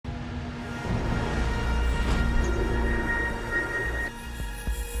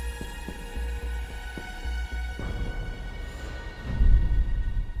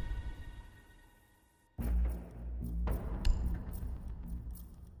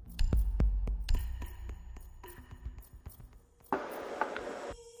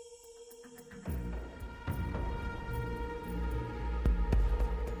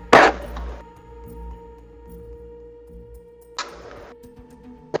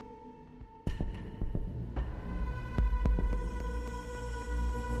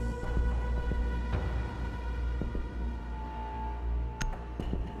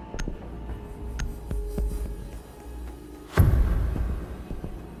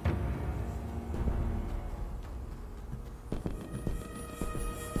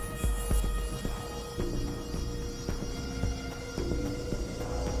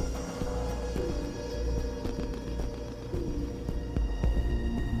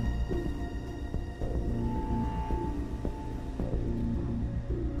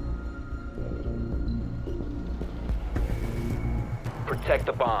protect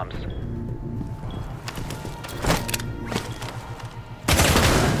the bombs.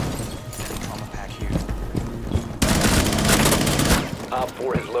 Op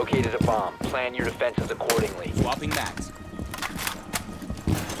 4 has located a bomb. Plan your defenses accordingly. Swapping max.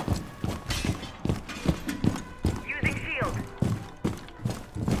 Using shield.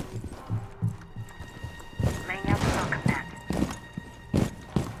 Laying out the welcome mat.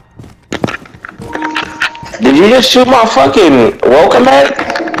 Did you just shoot my fucking welcome mat?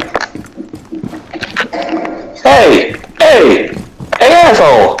 Hey,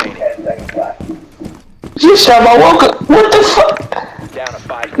 asshole! You shot my welcome. What the fuck? Down to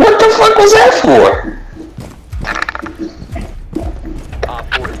 5. What the fuck was that for?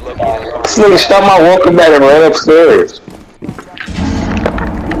 Op 4 has located a bomb. This nigga shot my welcome mat and ran upstairs.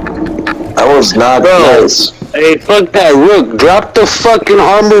 That was not nice. Hey, fuck that, Rook. Drop the fucking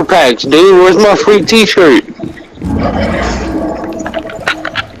armor packs, dude. Where's my free t-shirt?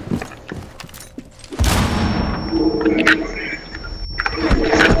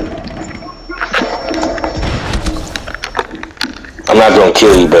 I'm not gonna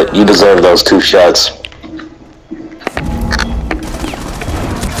kill you, but you deserve those 2 shots.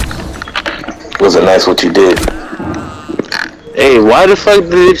 Wasn't nice what you did. Hey, why the fuck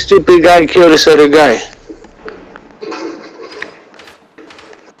did this stupid guy kill this other guy?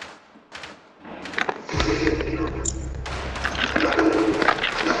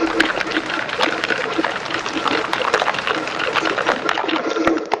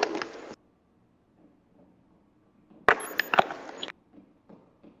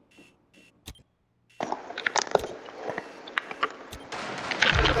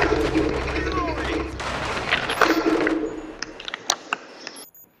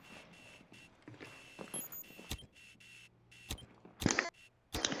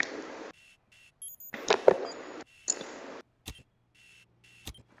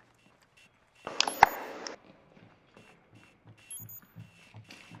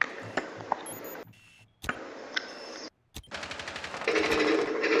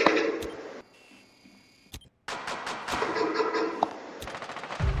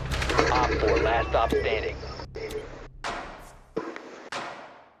 Op 4, last stop standing.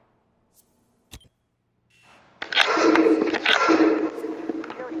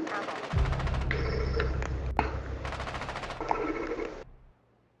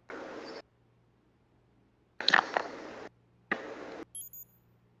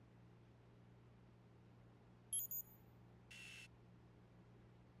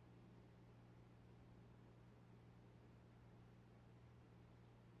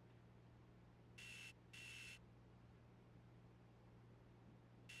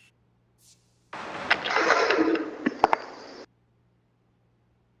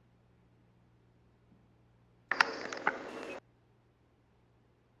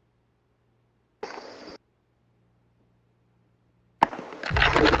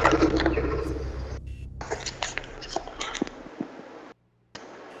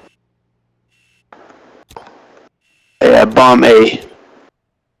 Yeah, bomb A.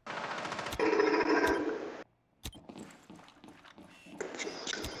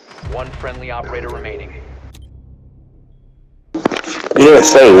 One friendly operator remaining. You didn't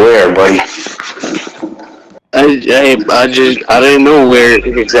say where, buddy. I didn't know where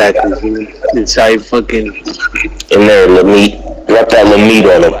exactly. Inside fucking. In there, Lamite. Drop that Lamite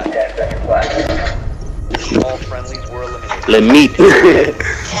on him. All friendlies were eliminated. Let me.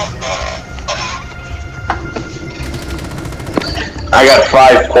 I got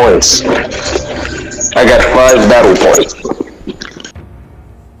 5 points. I got 5 battle points.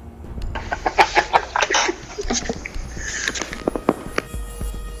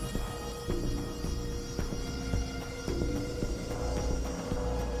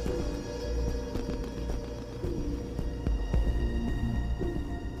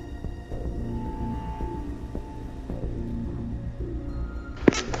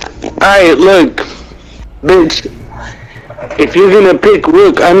 Alright, look, bitch. If you're gonna pick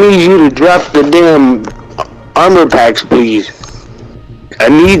Rook, I need you to drop the damn armor packs, please. I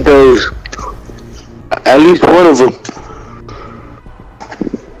need those. At least one of them.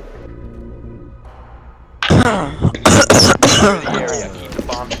 Area. Keep the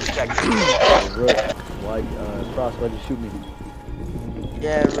bombs protected. Frost, why'd you shoot me?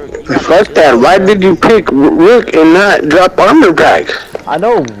 Yeah, Rook. Fuck that. Why did you pick Rook and not drop armor packs? I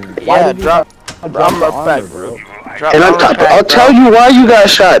know. Yeah, drop armor pack, bro. And I'll tell you why you got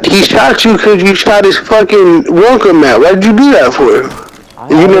shot. He shot you because you shot his fucking welcome mat. Why'd you do that for?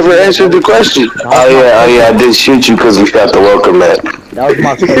 You never answered the question. Oh yeah, I did shoot you because you shot the welcome mat. That was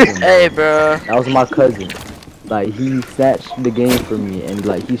my cousin. Hey, bro. That was my cousin. Like he snatched the game from me and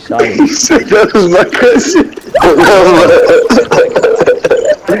like he shot He it. said that was my cousin.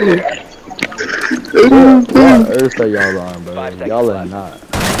 What earth are y'all on, bro? 5 seconds Y'all are left. not.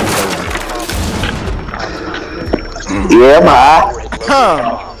 Yeah, Op ma. 4 has located a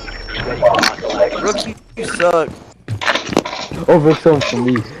bomb. Ready for hostile action. Rook, you suck. Over some for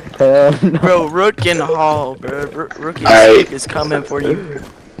me. Hell no. Bro, Rook in Hall, bro. Rook Alright. is coming for you.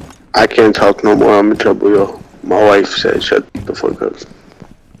 I can't talk no more. I'm in trouble, yo. My wife said shut the fuck up.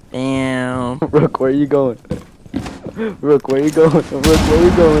 Damn. Rook, where you going? Rook, where you going? Rook, where you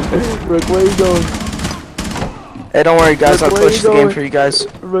going? Rook, where you going? Hey, don't worry, guys. Rook, I'll where clutch you the game going? for you guys.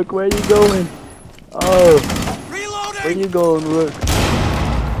 Rook, where you going? Oh. Where you going, Rook?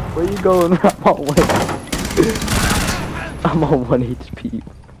 Where you going? I'm on 1. I'm on 1 HP.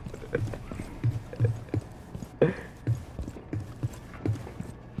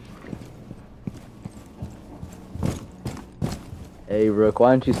 Hey, Rook,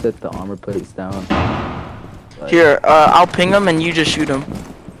 why don't you set the armor plates down? Like, Here, I'll ping him and you just shoot him.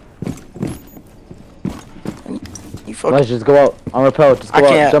 You fucking. let's just go out. Armor pellet, just go I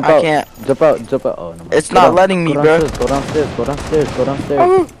can't, out. Jump I out. can't. Jump out. Jump out. Oh, no. It's Go not down. letting me, Go bro. downstairs. Go downstairs. Go downstairs. Go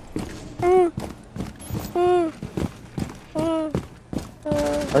downstairs.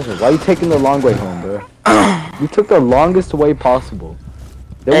 Listen, why are you taking the long way home, bro? You took the longest way possible.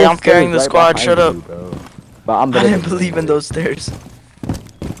 There Hey, was I'm carrying stairs the squad, behind shut you, up. bro. But I'm I better didn't than believe you. in those stairs.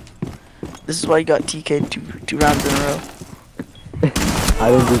 This is why you got TK two rounds in a row.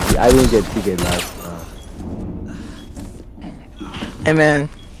 I didn't get TK last. Hey man,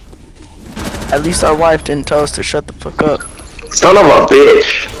 at least our wife didn't tell us to shut the fuck up. Son of a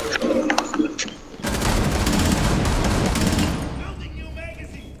bitch.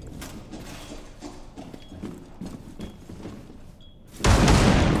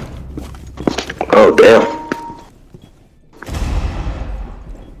 Oh damn.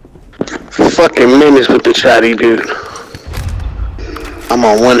 Fucking minutes with the shotty, dude. I'm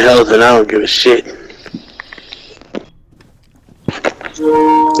on 1 health and I don't give a shit.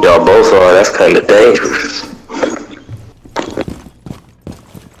 Y'all both are, that's kinda dangerous.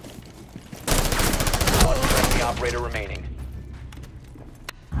 One friendly operator remaining.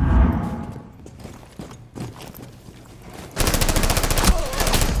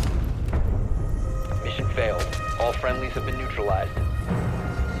 Mission failed. All friendlies have been neutralized.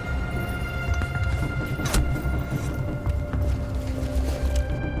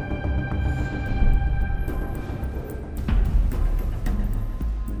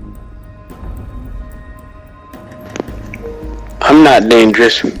 I'm not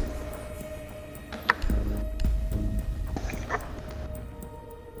dangerous.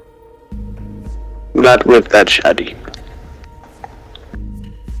 Not with that shotty.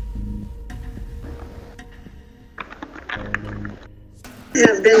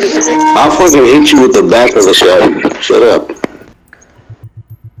 I'll fucking hit you with the back of the shotty. Shut up.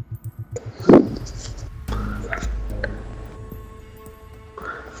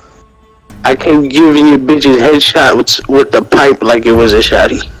 I kept giving you bitches headshot with the pipe like it was a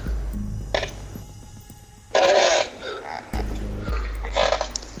shotty.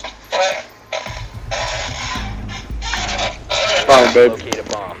 Fine, babe. Locate a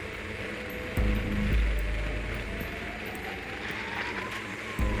bomb.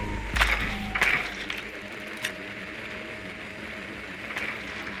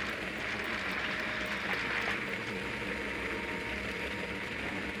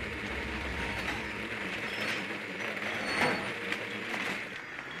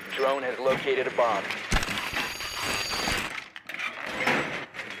 Drone has located a bomb.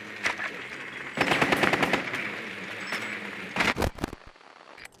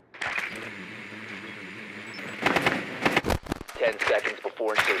 Seconds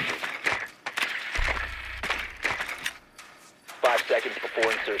before insertion. 5 seconds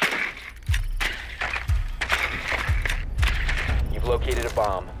before insertion. You've located a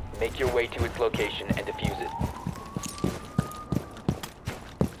bomb. Make your way to its location and defuse it.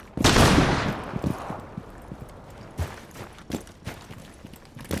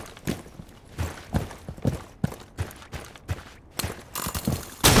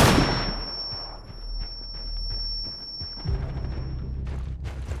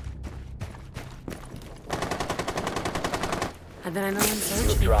 And then I'm on You have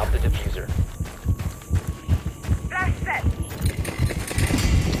search. dropped the diffuser. Flash set.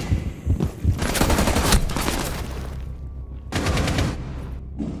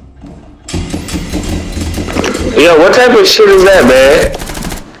 Yo, what type of shit is that, man?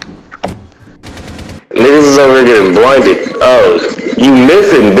 Niggas is over here getting blinded. Oh, you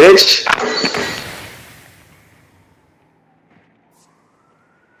missing, bitch.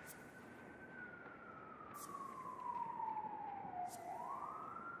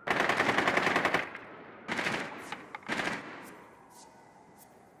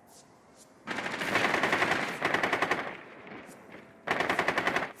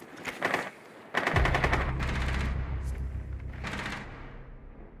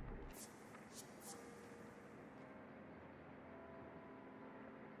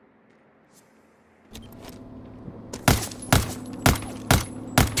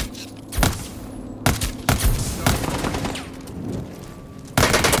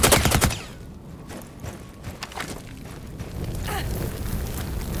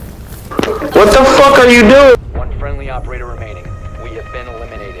 fuck are you doing? One friendly operator remaining. We have been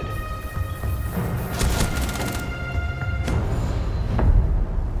eliminated.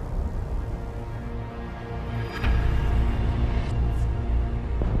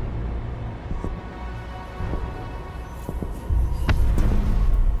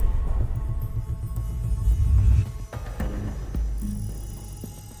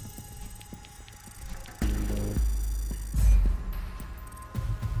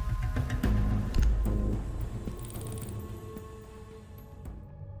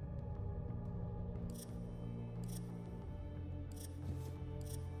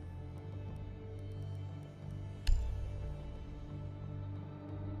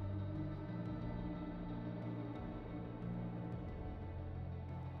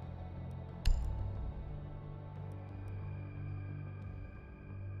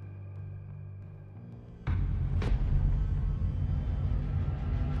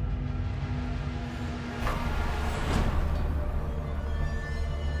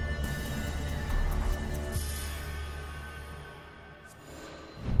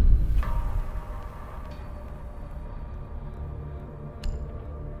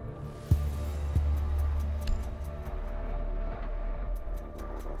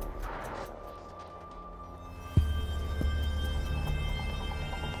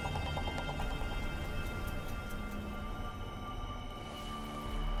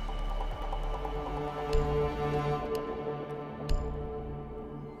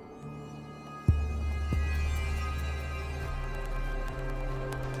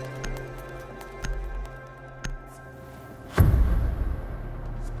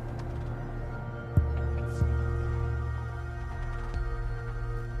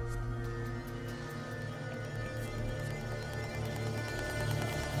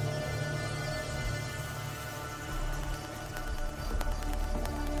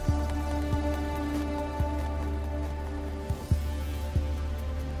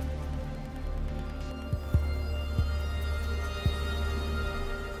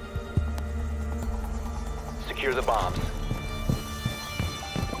 Secure the bombs.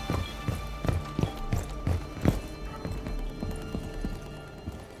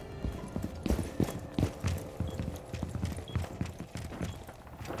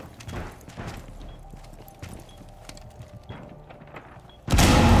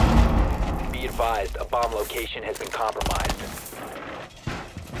 Be advised, a bomb location has been compromised.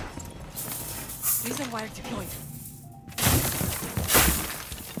 These are wired deployed.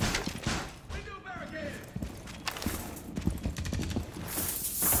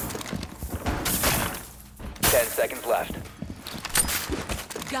 10 seconds left.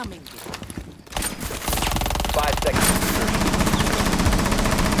 Gumming. 5 seconds.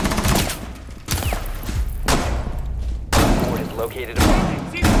 Ford has located a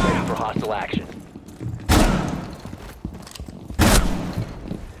bomb. Ready for hostile action.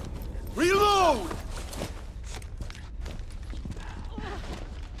 Reload!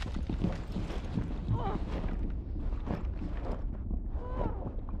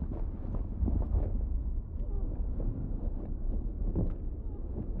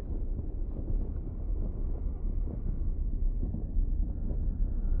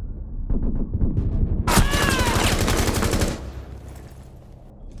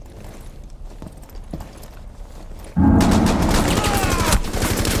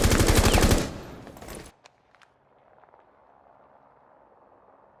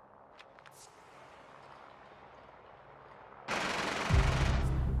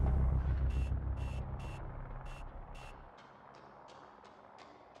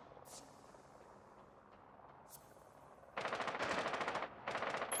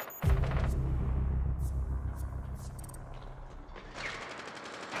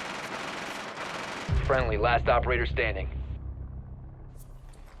 Friendly, last operator standing.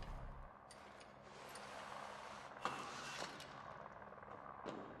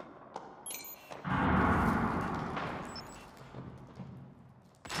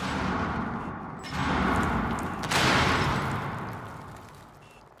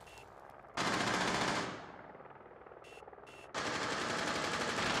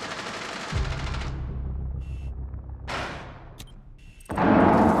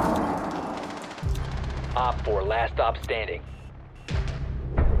 Op 4, last stop standing.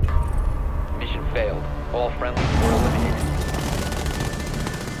 Mission failed. All friendlies were eliminated.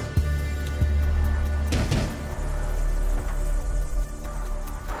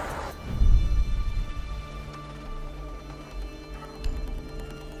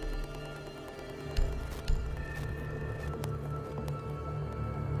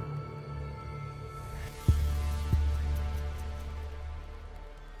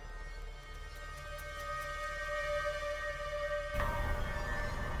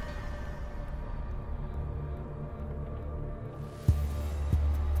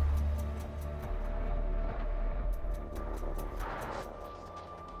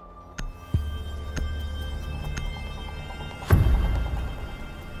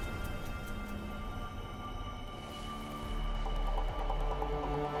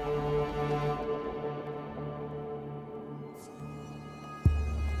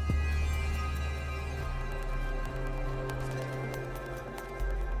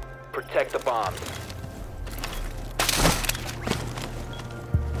 Protect the bombs.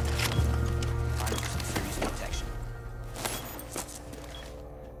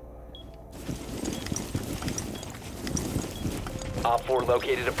 Op 4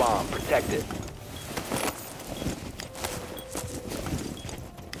 located a bomb. Protect it.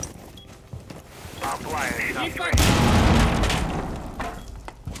 Our player shot three.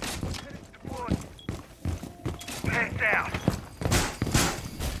 Heads out.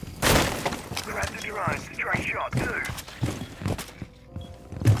 Grab the drone. Straight shot, two.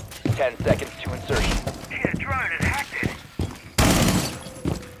 10 seconds to insertion. Hit a drone and hacked it.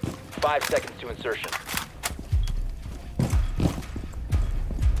 5 seconds to insertion.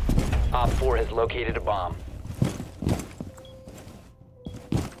 Op 4 has located a bomb.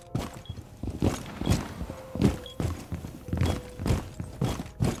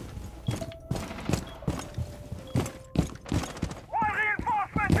 All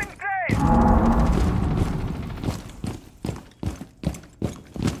reinforcements engaged.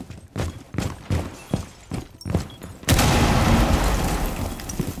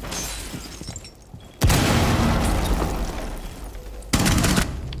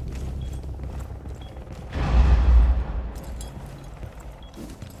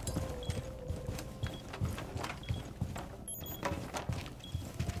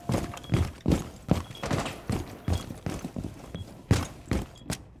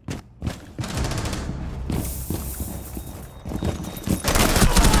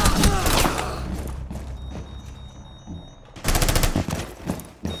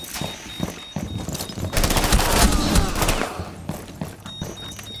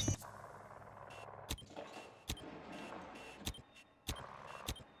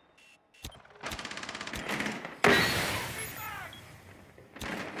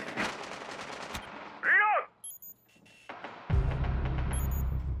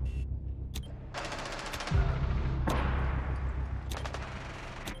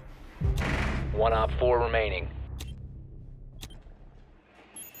 One Op 4 remaining.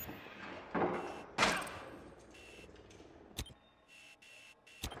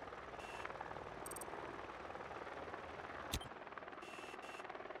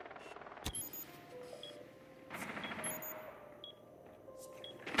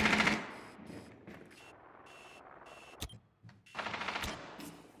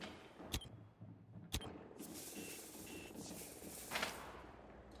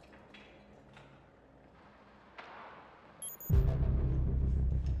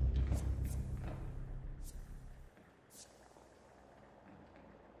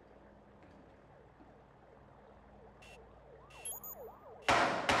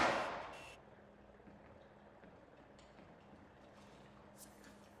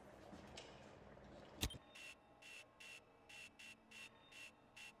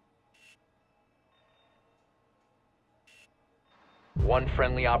 One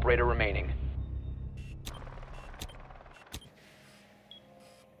friendly operator remaining.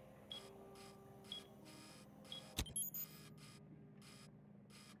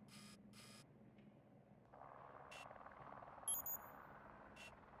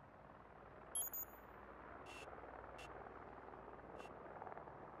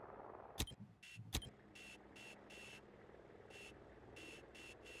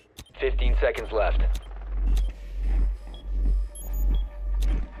 Fifteen seconds left.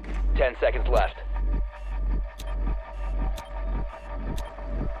 10 seconds left.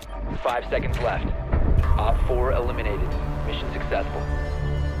 5 seconds left. Op 4 eliminated. Mission successful.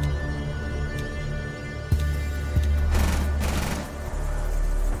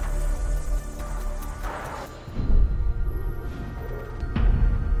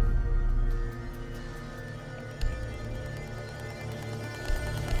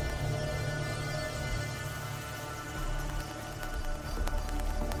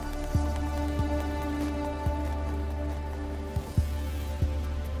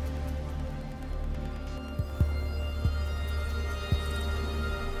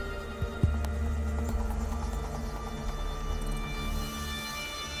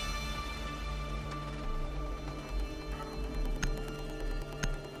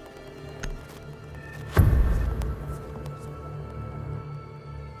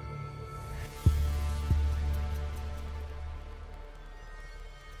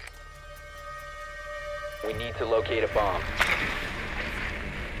 We need to locate a bomb.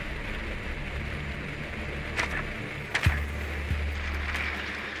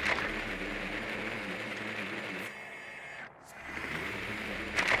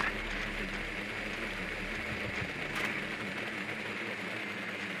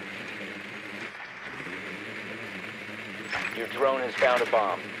 Your drone has found a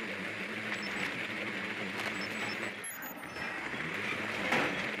bomb.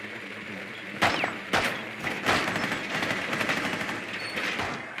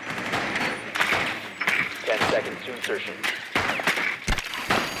 insertion.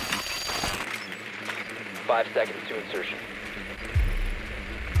 5 seconds to insertion.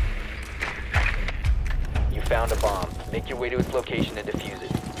 You found a bomb. Make your way to its location and defuse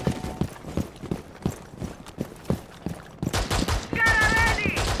it.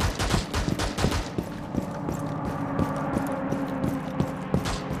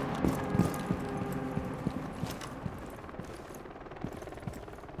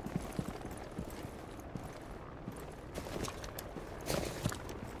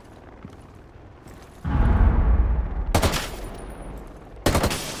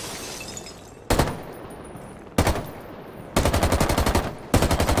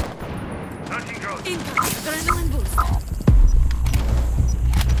 Adrenaline boost.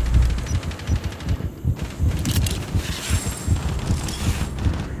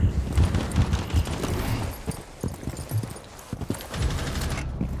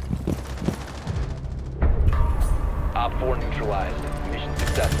 Op 4 neutralized. Mission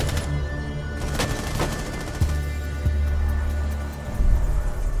successful.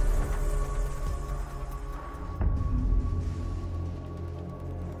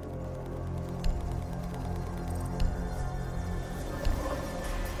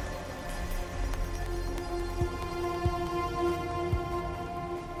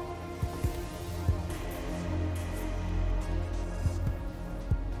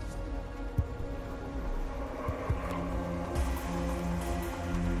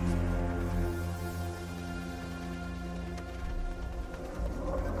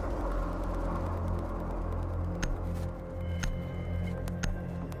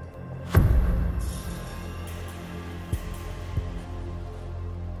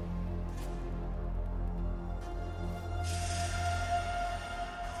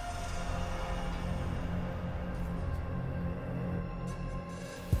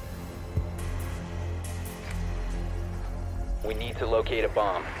 We need to locate a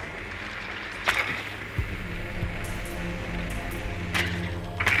bomb.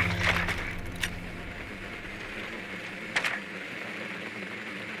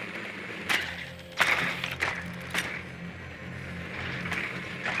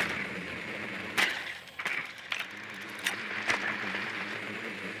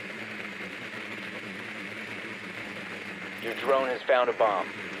 Your drone has found a bomb.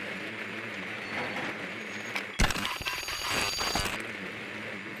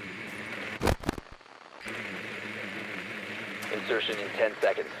 Insertion in 10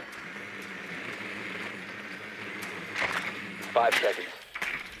 seconds. 5 seconds.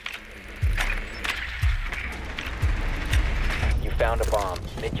 You found a bomb.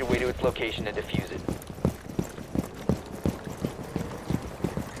 Make your way to its location and defuse it.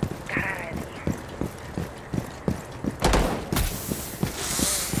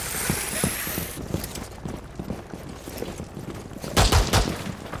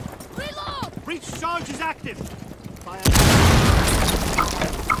 Breach charge is active. Fire.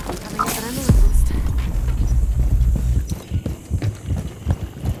 Having adrenaline boost.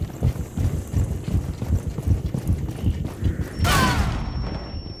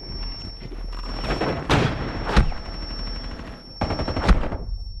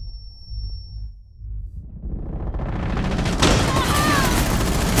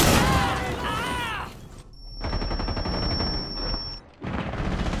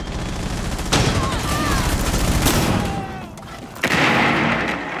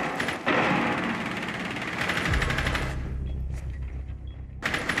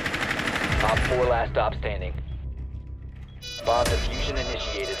 Op 4 last stop standing. Bomb diffusion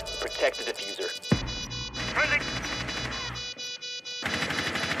initiated. Protect the diffuser. Friendly.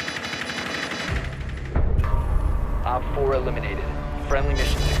 Op 4 eliminated. Friendly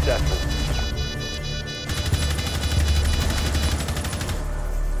mission successful.